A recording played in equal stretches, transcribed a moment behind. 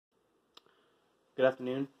Good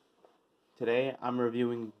afternoon. Today I'm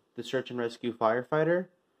reviewing the Search and Rescue Firefighter,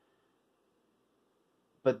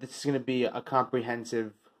 but this is going to be a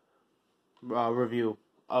comprehensive review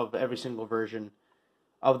of every single version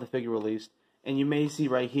of the figure released. And you may see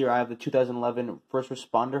right here I have the 2011 First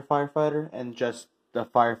Responder Firefighter and just the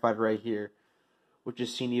Firefighter right here, which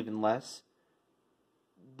is seen even less.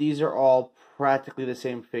 These are all practically the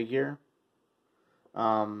same figure.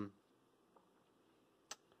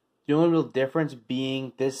 The only real difference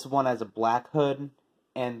being this one has a black hood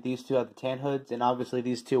and these two have the tan hoods, and obviously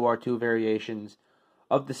these two are two variations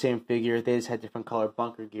of the same figure. They just had different color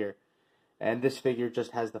bunker gear. And this figure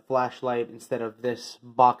just has the flashlight instead of this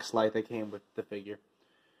box light that came with the figure.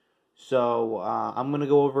 So I'm going to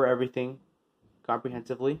go over everything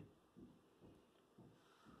comprehensively.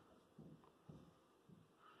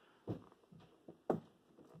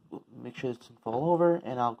 Make sure this doesn't fall over,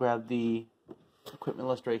 and I'll grab the equipment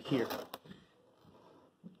list right here.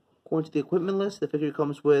 According to the equipment list, the figure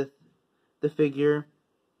comes with the figure,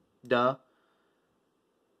 a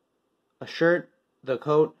shirt, the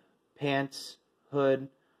coat, pants, hood,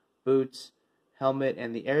 boots, helmet,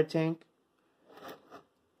 and the air tank,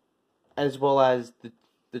 as well as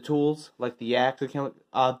the tools like the axe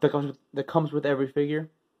that comes with every figure,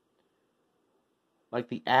 like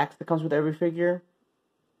the axe that comes with every figure.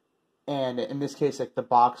 And in this case, like the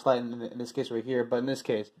box light, in this case right here, but in this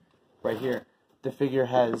case, right here, the figure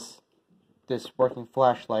has this working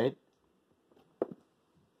flashlight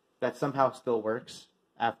that somehow still works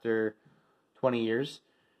after 20 years.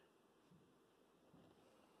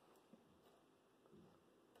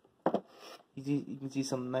 You can see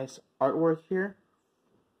some nice artwork here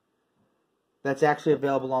that's actually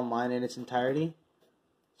available online in its entirety,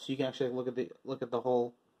 so you can actually look at the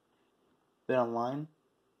whole bit online.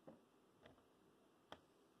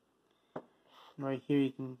 Right here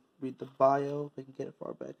you can read the bio, if I can get it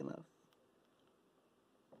far back enough.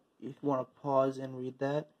 If you want to pause and read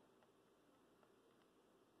that.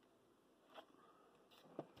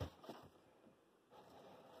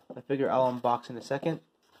 I figure I'll unbox in a second.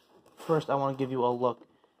 First I want to give you a look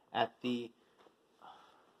at the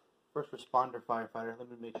First Responder Firefighter.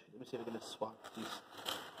 Let me see if I can swap these.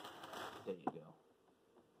 There you go.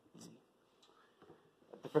 Easy.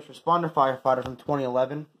 The First Responder Firefighter from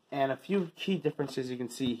 2011. And a few key differences you can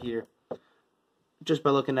see here just by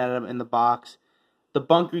looking at them in the box. The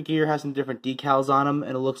bunker gear has some different decals on them,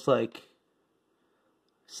 and it looks like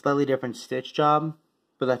slightly different stitch job,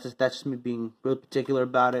 but that's just me being really particular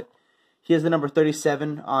about it. He has the number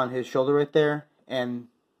 37 on his shoulder right there, and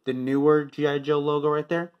the newer G.I. Joe logo right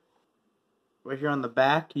there. Right here on the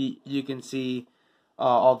back, you can see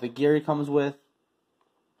all the gear he comes with.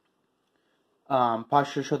 Probably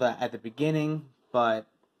should show that at the beginning, but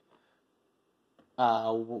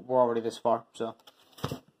we're already this far, so.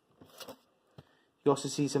 You also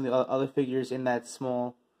see some of the other figures in that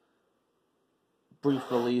small, brief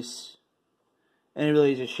release. And it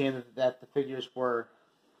really is a shame that the figures were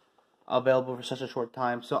available for such a short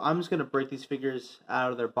time. So I'm just going to break these figures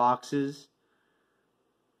out of their boxes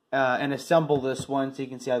and assemble this one so you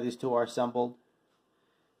can see how these two are assembled.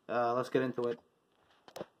 Let's get into it.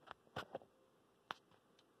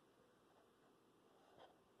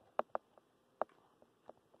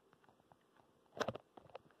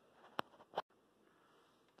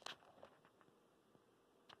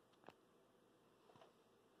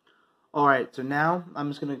 Alright, so now I'm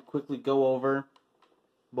just going to quickly go over,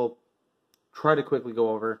 try to quickly go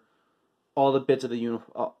over all the bits of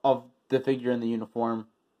the figure and the uniform.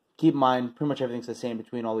 Keep in mind, pretty much everything's the same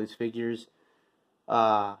between all these figures.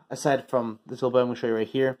 Aside from this little bit I'm going to show you right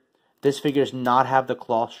here. This figure does not have the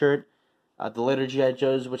cloth shirt. The later G.I.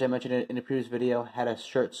 Joes, which I mentioned in a previous video, had a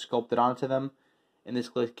shirt sculpted onto them. In this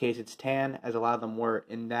case, it's tan, as a lot of them were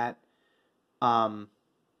in that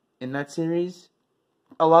series.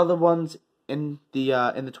 A lot of the ones in the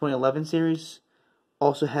 2011 series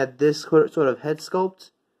also had this sort of head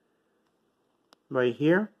sculpt right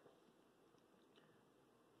here.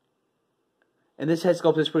 And this head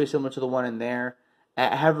sculpt is pretty similar to the one in there.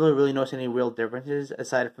 I haven't really noticed any real differences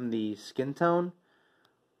aside from the skin tone.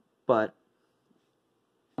 But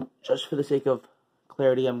just for the sake of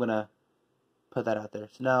clarity, I'm going to put that out there.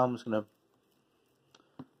 So now I'm just going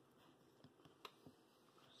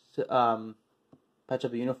to patch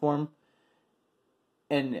up the uniform.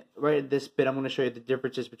 And right at this bit, I'm going to show you the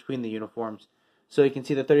differences between the uniforms. So you can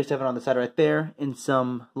see the 37 on the side right there, and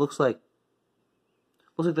some looks like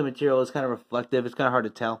the material is kind of reflective. It's kind of hard to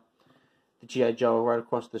tell. The G.I. Joe right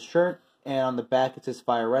across the shirt, and on the back it says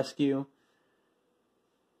Fire Rescue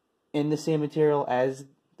in the same material as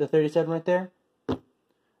the 37 right there.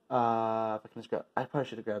 If I can just grab, I probably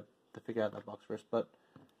should have grabbed the figure out of that box first, but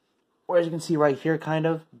whereas you can see right here, kind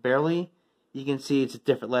of barely, you can see it's a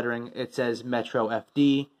different lettering. It says Metro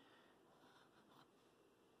FD,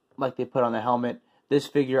 like they put on the helmet. This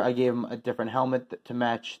figure, I gave him a different helmet to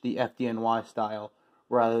match the FDNY style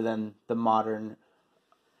rather than the modern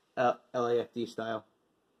LAFD style.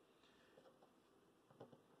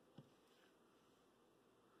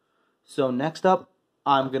 So next up,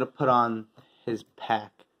 I'm going to put on his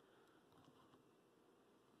pack.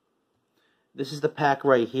 This is the pack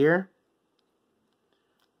right here.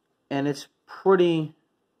 And it's pretty...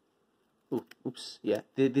 Oops, yeah.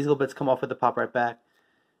 These little bits come off with the pop right back.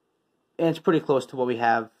 And it's pretty close to what we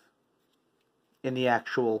have in the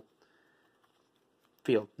actual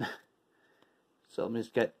field. So let me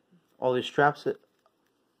just get all these straps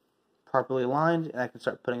properly aligned, and I can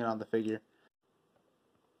start putting it on the figure.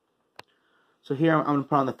 So here I'm going to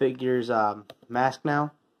put on the figure's mask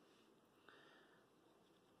now.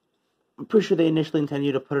 I'm pretty sure they initially intend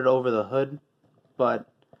you to put it over the hood, but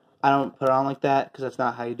I don't put it on like that because that's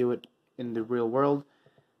not how you do it in the real world.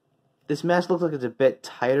 This mask looks like it's a bit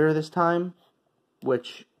tighter this time,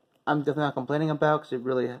 which I'm definitely not complaining about because it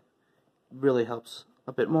really helps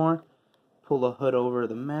a bit more. Pull the hood over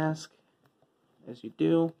the mask, as you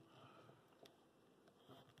do.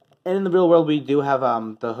 And in the real world, we do have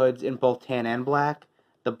the hoods in both tan and black.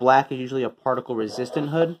 The black is usually a particle-resistant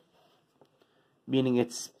hood, meaning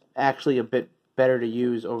it's actually a bit better to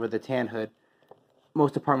use over the tan hood.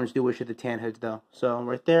 Most departments do issue the tan hoods, though. So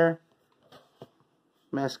right there,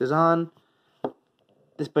 mask is on.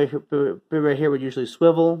 This bit right here would usually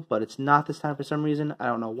swivel, but it's not this time for some reason. I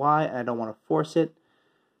don't know why, and I don't want to force it.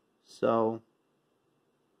 So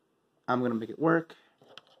I'm going to make it work.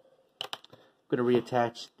 I'm going to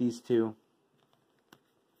reattach these two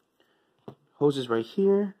hoses right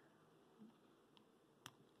here.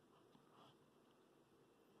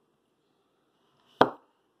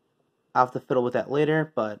 I'll have to fiddle with that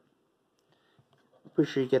later, but I'm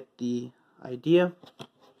pretty sure you get the idea.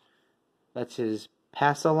 That's his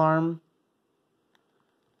pass alarm.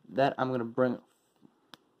 That I'm going to bring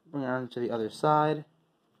on to the other side.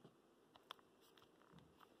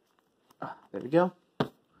 There we go.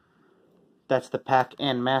 That's the pack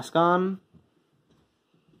and mask on.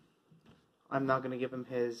 I'm now going to give him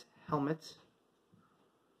his helmet.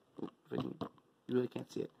 You really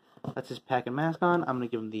can't see it. That's his pack and mask on. I'm going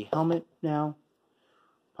to give him the helmet now.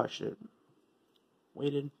 Probably should have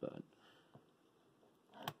waited, but...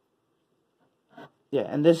 yeah,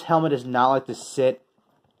 and this helmet is not like to sit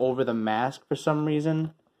over the mask for some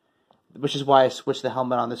reason, which is why I switched the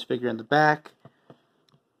helmet on this figure in the back.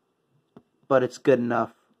 But it's good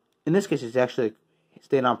enough. In this case, it's actually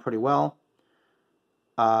stayed on pretty well.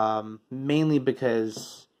 Mainly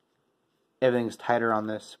because everything's tighter on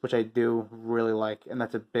this, which I do really like, and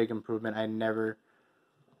that's a big improvement I never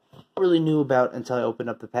really knew about until I opened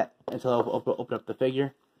up the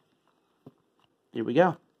figure. Here we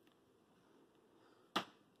go.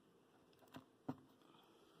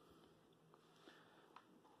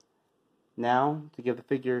 Now, to give the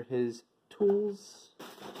figure his tools.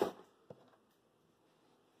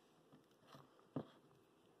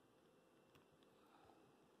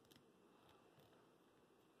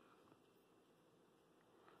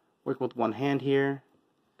 Working with one hand here,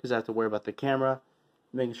 because I have to worry about the camera.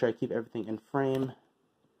 Making sure I keep everything in frame.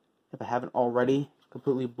 If I haven't already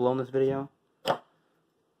completely blown this video.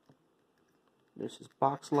 There's his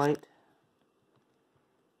box light.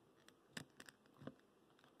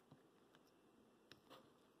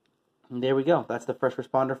 And there we go. That's the first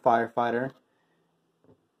responder firefighter.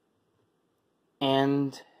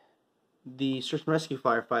 And the search and rescue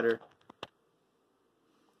firefighter.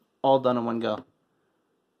 All done in one go.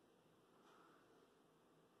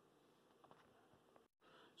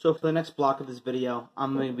 So for the next block of this video,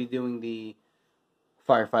 I'm going to be doing the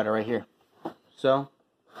firefighter right here. So,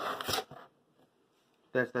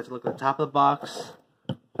 that's a look at the top of the box,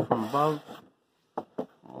 from above,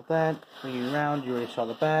 all that. Bring you around, you already saw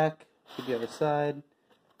the back, to the other side.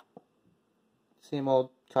 Same old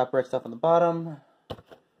copyright stuff on the bottom.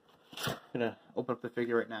 I'm going to open up the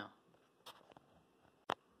figure right now.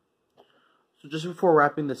 So just before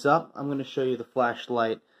wrapping this up, I'm going to show you the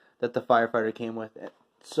flashlight that the firefighter came with.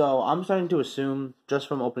 So I'm starting to assume, just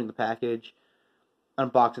from opening the package,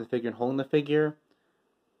 unboxing the figure and holding the figure,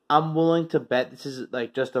 I'm willing to bet this is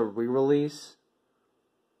like just a re-release,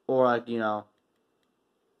 or like, you know,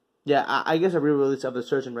 yeah, I guess a re-release of the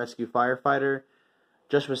Search and Rescue Firefighter,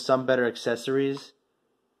 just with some better accessories.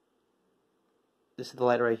 This is the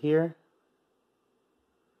light right here.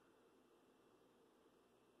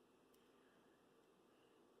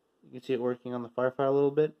 You can see it working on the Firefighter a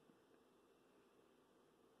little bit.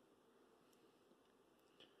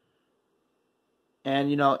 And,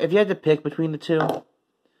 you know, if you had to pick between the two,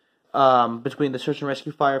 between the Search and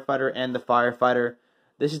Rescue Firefighter and the Firefighter,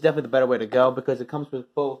 this is definitely the better way to go because it comes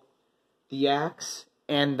with both the axe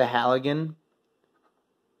and the Halligan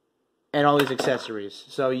and all these accessories.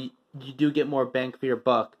 So you do get more bang for your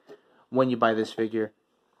buck when you buy this figure.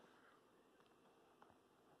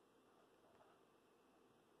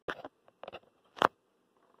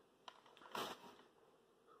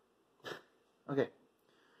 Okay,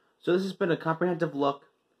 so this has been a comprehensive look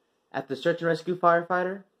at the Search and Rescue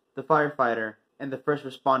Firefighter, the Firefighter, and the First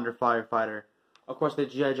Responder Firefighter. Of course, the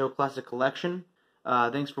G.I. Joe Classic Collection.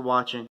 Thanks for watching.